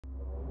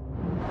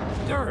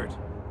dirt,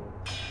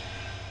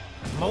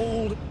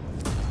 mold,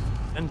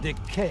 and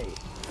decay.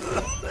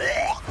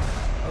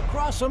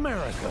 Across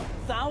America,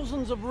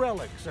 thousands of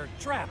relics are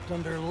trapped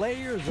under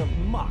layers of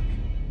muck.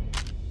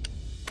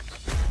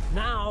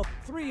 Now,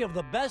 3 of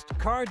the best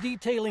car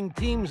detailing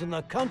teams in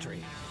the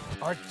country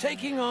are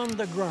taking on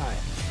the grind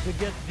to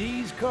get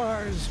these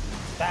cars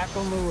back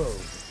on the road.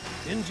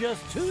 In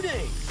just 2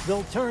 days,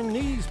 they'll turn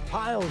these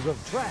piles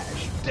of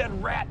trash, dead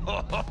rat,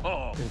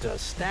 into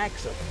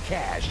stacks of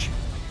cash.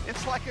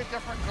 It's like a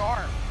different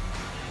car.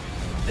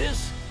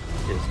 This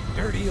is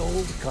Dirty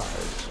Old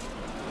Cars.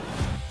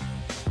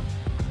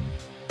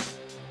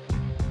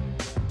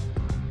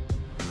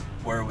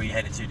 Where are we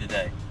headed to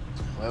today?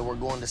 Well, we're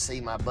going to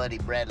see my buddy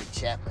Bradley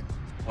Chapman.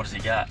 What does he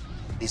got?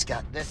 He's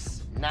got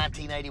this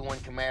 1981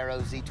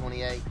 Camaro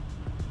Z28.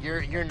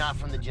 You're not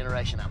from the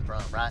generation I'm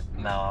from, right?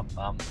 No,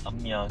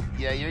 I'm young.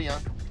 Yeah, you're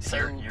young. So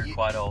you're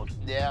quite old.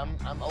 Yeah,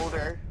 I'm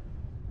older.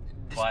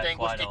 Distinguished,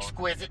 quite old.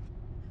 exquisite.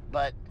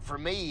 But for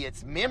me,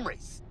 it's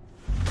memories.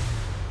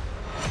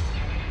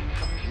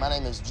 My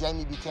name is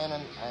Jamie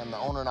Buchanan. I am the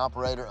owner and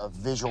operator of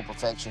Visual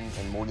Perfection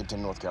in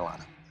Morganton, North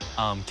Carolina.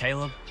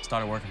 Caleb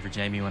started working for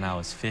Jamie when I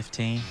was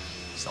 15.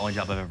 It's the only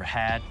job I've ever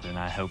had, and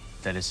I hope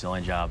that it's the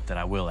only job that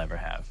I will ever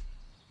have.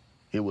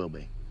 It will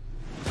be.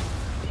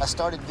 I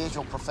started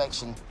Visual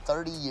Perfection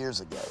 30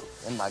 years ago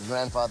in my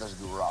grandfather's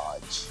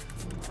garage.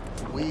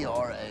 We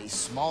are a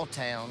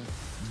small-town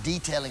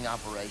detailing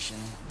operation.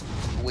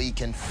 We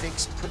can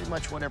fix pretty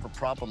much whatever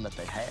problem that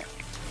they have.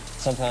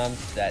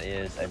 Sometimes that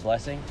is a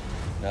blessing,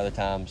 and other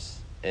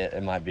times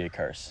it might be a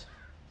curse.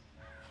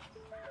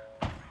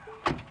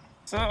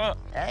 What's up?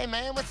 Hey,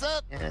 man, what's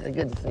up? Yeah,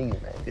 good to see you,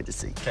 man. Good to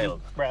see you.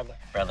 Caleb. Bradley.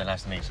 Bradley,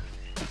 nice to meet you.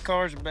 The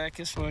cars are back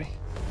this way.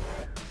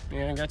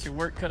 Yeah, I got your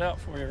work cut out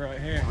for you right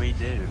here. We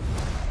do.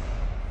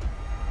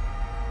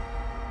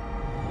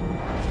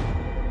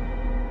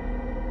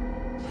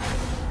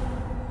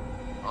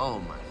 Oh,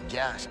 my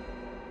gosh.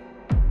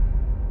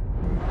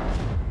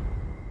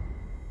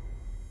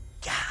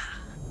 God.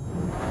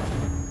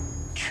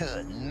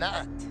 Good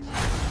night.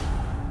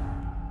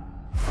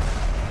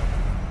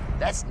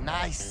 That's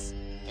nice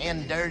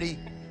and dirty,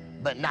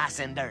 but nice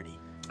and dirty.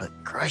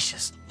 But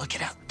gracious, look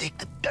at how thick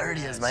the dirt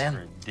is, man.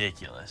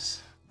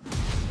 Ridiculous.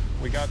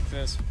 We got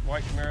this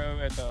white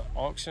Camaro at the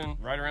auction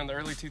right around the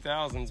early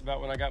 2000s,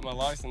 about when I got my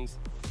license.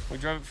 We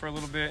drove it for a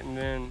little bit, and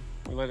then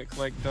we let it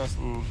collect dust,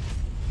 and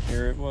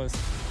here it was.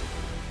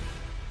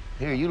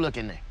 Here, you look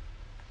in there.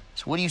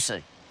 So what do you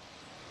see?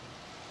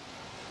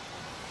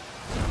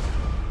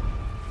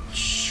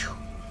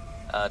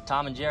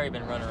 Tom and Jerry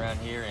been running around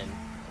here, and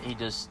he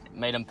just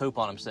made him poop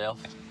on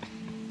himself.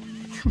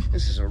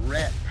 This is a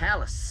rat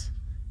palace.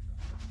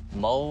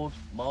 Mold,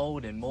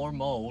 mold, and more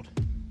mold.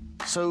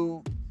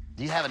 So,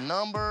 do you have a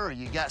number, or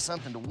you got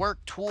something to work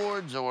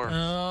towards, or?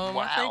 Wow,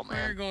 I think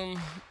man. we're going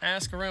to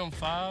ask around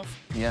 5.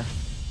 Yeah.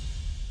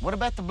 What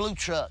about the blue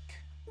truck?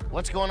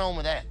 What's going on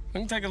with that?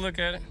 We can take a look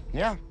at it.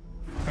 Yeah.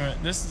 All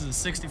right, this is a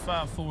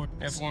 65 Ford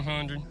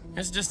F100.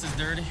 It's just as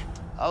dirty.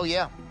 Oh,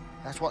 yeah.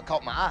 That's what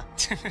caught my eye.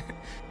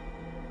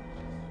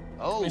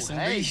 Oh, There's some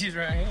hey. bees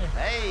right here.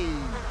 Hey.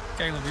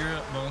 Caleb, you're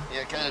up, bud.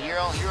 Yeah, Caleb, you're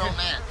on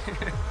that.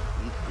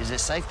 Is it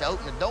safe to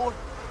open the door?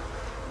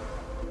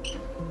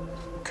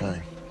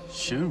 Okay.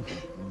 Shoot.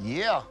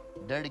 Yeah.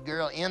 Dirty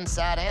girl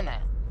inside and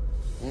out.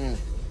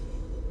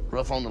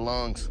 Rough on the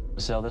lungs.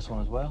 Sell this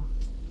one as well?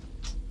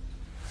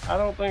 I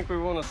don't think we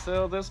want to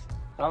sell this.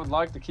 I would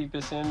like to keep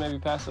this in, maybe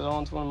pass it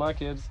on to one of my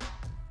kids.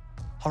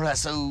 All right,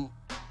 so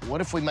what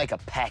if we make a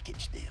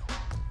package deal?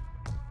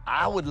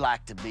 I would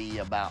like to be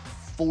about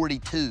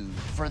 42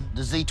 for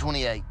the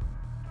Z28.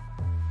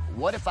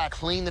 What if I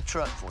clean the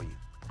truck for you?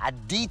 I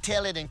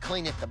detail it and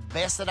clean it the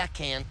best that I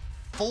can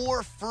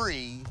for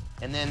free,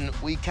 and then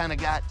we kind of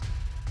got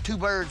 2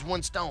 birds,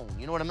 1 stone.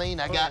 You know what I mean?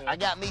 I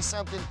got me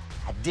something.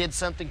 I did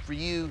something for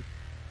you.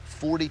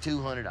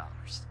 $4,200.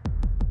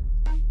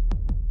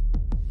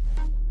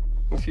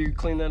 If you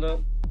clean that up,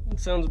 it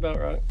sounds about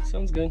right.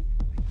 Sounds good.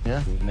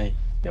 Yeah? With me.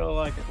 Y'all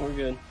like it, we're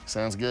good.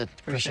 Sounds good.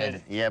 Appreciate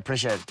it. Yeah,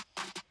 appreciate it.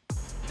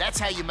 That's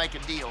how you make a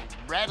deal.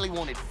 Bradley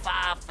wanted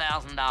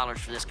 $5,000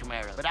 for this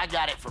Camaro, but I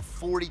got it for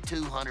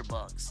 $4,200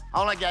 bucks.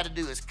 All I got to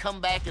do is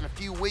come back in a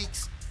few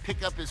weeks,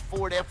 pick up his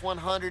Ford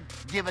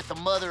F100, give it the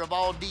mother of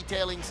all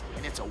detailings,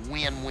 and it's a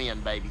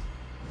win-win, baby.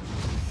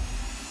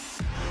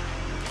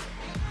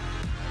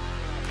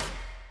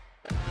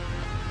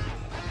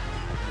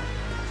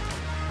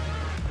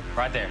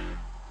 Right there.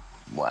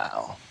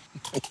 Wow.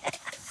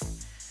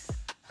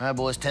 All right,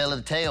 boys, tell of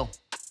the tale.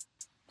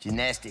 She's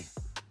nasty.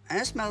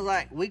 That smells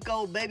like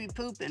week-old baby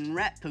poop and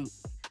rat poop.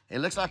 It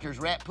looks like there's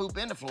rat poop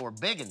in the floor,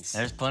 biggins.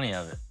 There's plenty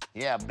of it.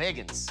 Yeah,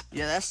 biggins.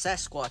 Yeah, that's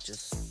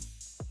Sasquatches.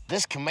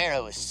 This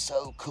Camaro is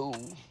so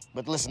cool.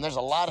 But listen, there's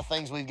a lot of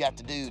things we've got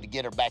to do to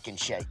get her back in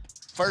shape.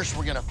 First,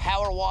 we're gonna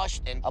power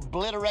wash and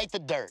obliterate the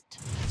dirt.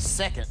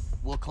 Second,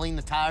 we'll clean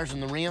the tires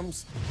and the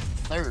rims.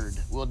 Third,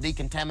 we'll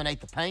decontaminate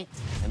the paint.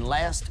 And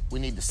last, we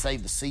need to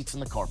save the seats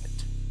and the carpet.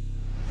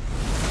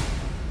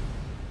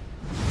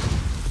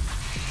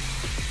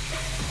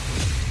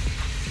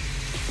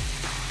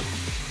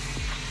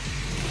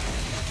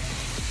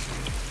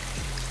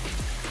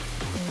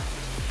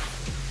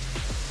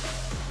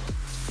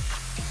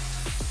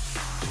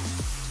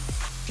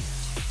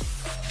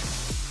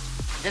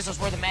 This is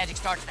where the magic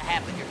starts to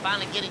happen. You're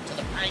finally getting to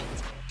the paint.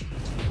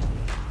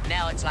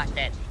 Now it's like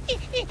that.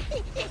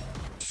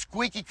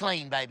 Squeaky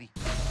clean, baby.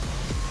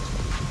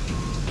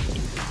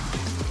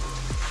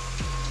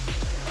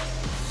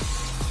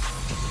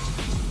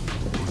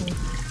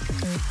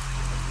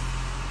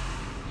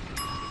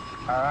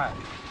 All right.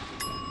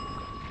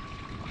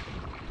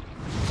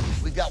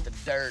 We've got the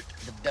dirt,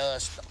 the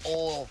dust, the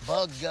oil,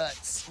 bug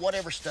guts,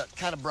 whatever stuff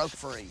kind of broke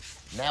free.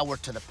 Now we're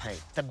to the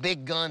paint. The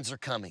big guns are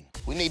coming.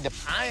 We need the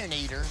iron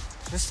eater.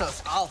 This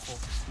stuff's awful.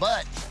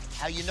 But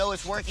how you know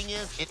it's working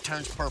is it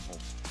turns purple.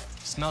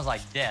 Smells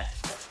like death.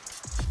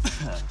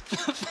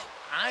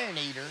 Iron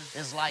eater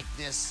is like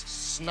this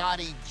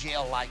snotty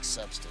gel-like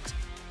substance.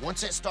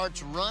 Once it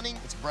starts running,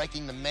 it's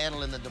breaking the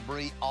metal and the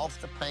debris off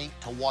the paint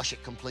to wash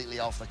it completely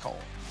off the car.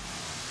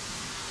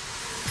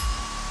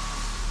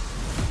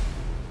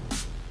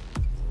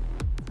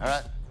 All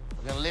right,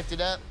 we're gonna lift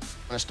it up.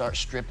 I'm gonna start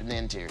stripping the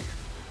interior.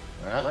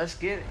 All right? Let's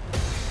get it.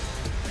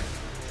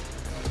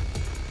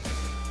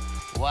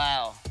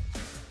 Wow,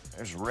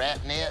 there's rat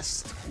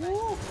nest.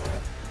 Woo.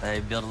 They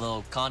built a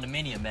little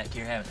condominium back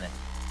here, haven't they?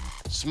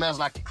 Smells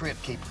like the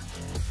Crypt Keeper.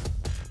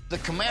 The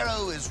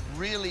Camaro is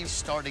really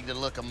starting to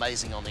look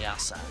amazing on the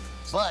outside,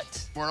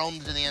 but we're on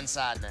to the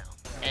inside now.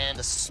 And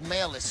the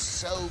smell is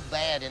so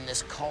bad in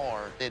this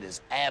car, it is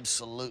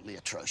absolutely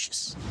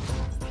atrocious.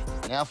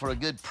 Now for a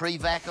good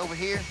pre-vac over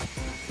here.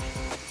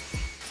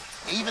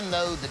 Even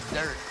though the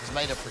dirt has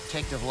made a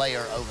protective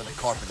layer over the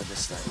carpet of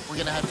this thing, we're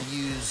gonna have to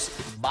use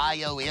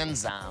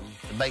bioenzyme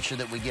to make sure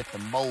that we get the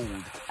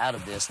mold out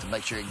of this, to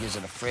make sure it gives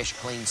it a fresh,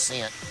 clean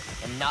scent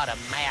and not a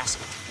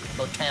masked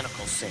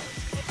botanical scent.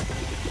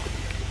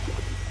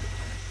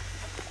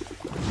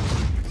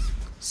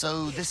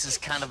 So this is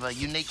kind of a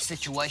unique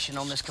situation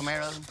on this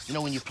Camaro. You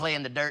know when you play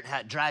in the dirt, how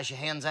it dries your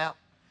hands out?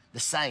 The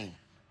same.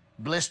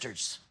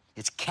 Blisters.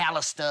 It's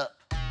calloused up,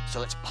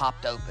 so it's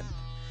popped open.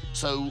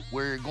 So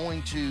we're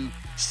going to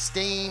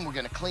steam, we're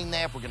gonna clean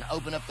that, we're gonna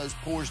open up those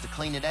pores to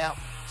clean it out.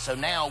 So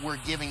now we're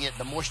giving it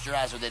the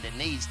moisturizer that it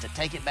needs to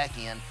take it back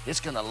in. It's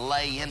gonna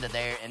lay into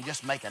there and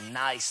just make a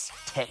nice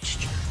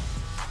texture.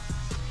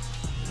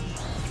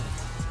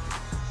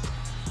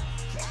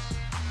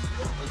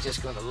 It's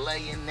just gonna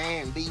lay in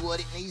there and be what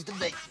it needs to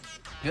be.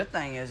 Good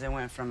thing is it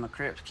went from the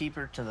Crypt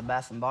Keeper to the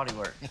Bath and Body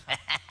Works.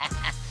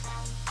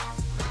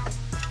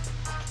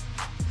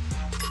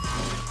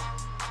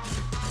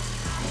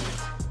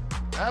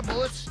 All right,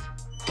 boys.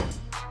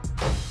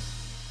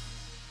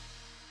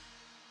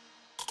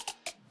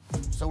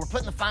 So we're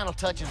putting the final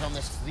touches on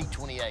this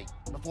Z28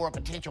 before a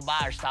potential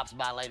buyer stops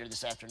by later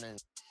this afternoon.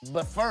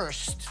 But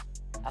first,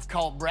 I've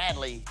called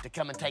Bradley to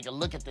come and take a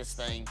look at this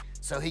thing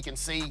so he can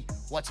see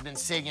what's been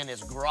sitting in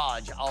his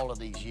garage all of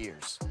these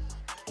years.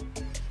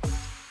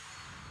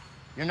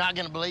 You're not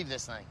gonna believe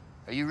this thing.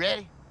 Are you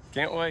ready?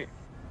 Can't wait.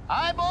 All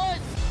right,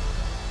 boys.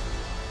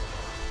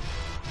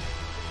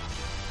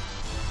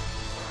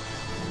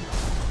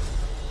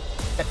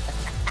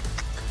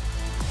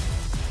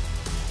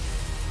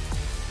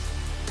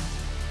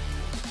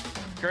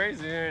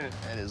 Crazy, isn't it?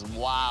 That is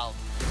wild.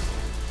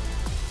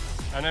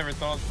 I never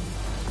thought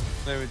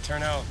they would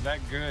turn out that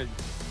good.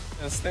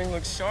 This thing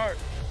looks sharp.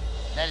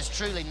 That is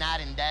truly night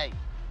and day.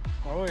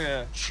 Oh,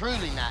 yeah.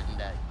 Truly night and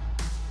day.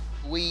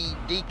 We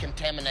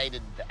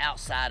decontaminated the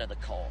outside of the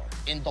car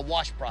in the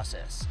wash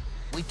process.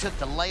 We took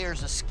the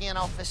layers of skin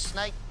off this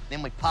snake,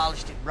 then we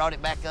polished it, brought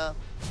it back up.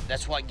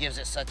 That's what gives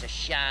it such a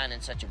shine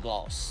and such a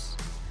gloss.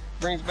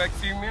 Brings back a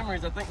few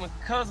memories. I think my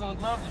cousin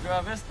would love to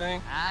drive this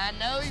thing. I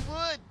know he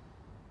would.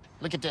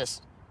 Look at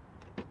this.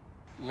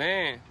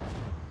 Man.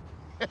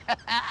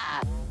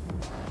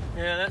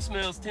 Yeah, that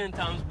smells 10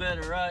 times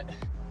better, right?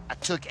 I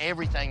took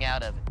everything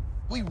out of it.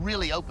 We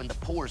really opened the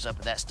pores up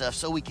of that stuff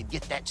so we could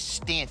get that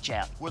stench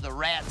out, where the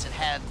rats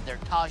had their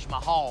Taj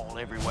Mahal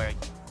everywhere.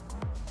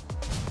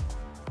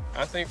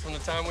 I think from the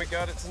time we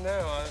got it to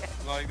now,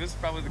 this is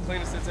probably the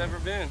cleanest it's ever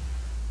been.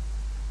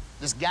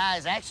 This guy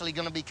is actually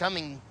gonna be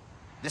coming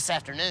this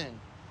afternoon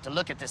to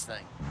look at this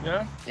thing.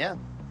 Yeah? Yeah.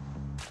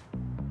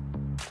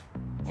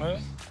 Well,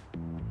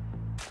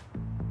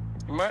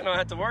 you might not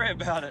have to worry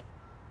about it.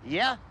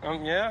 Yeah?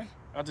 Yeah,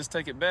 I'll just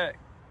take it back.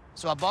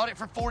 So I bought it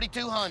for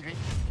 $4,200.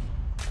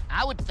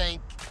 I would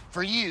think,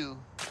 for you,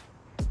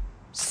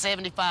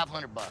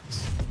 $7,500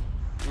 bucks.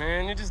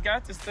 Man, you just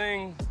got this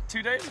thing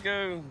 2 days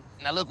ago.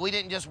 Now look, we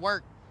didn't just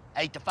work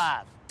 8 to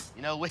 5.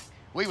 You know,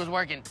 we was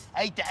working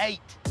 8 to 8.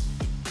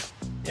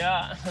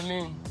 Yeah, I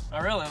mean, I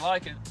really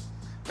like it.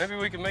 Maybe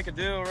we can make a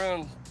deal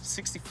around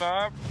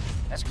 65.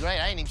 That's great.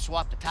 I ain't even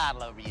swapped the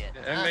title over yet.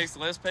 That makes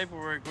less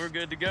paperwork. We're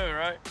good to go,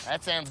 right?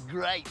 That sounds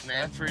great,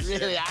 man. I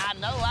appreciate really, it. I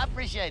know, I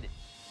appreciate it.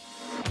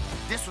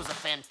 This was a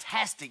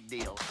fantastic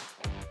deal.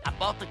 I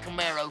bought the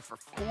Camaro for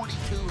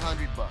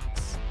 $4,200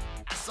 bucks.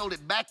 I sold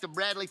it back to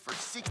Bradley for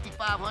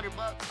 $6,500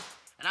 bucks,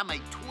 and I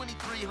made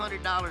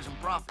 $2,300 in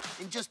profit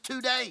in just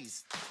 2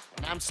 days.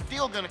 And I'm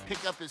still gonna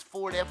pick up his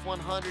Ford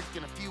F-100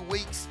 in a few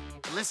weeks.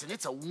 Listen,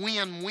 it's a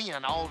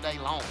win-win all day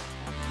long.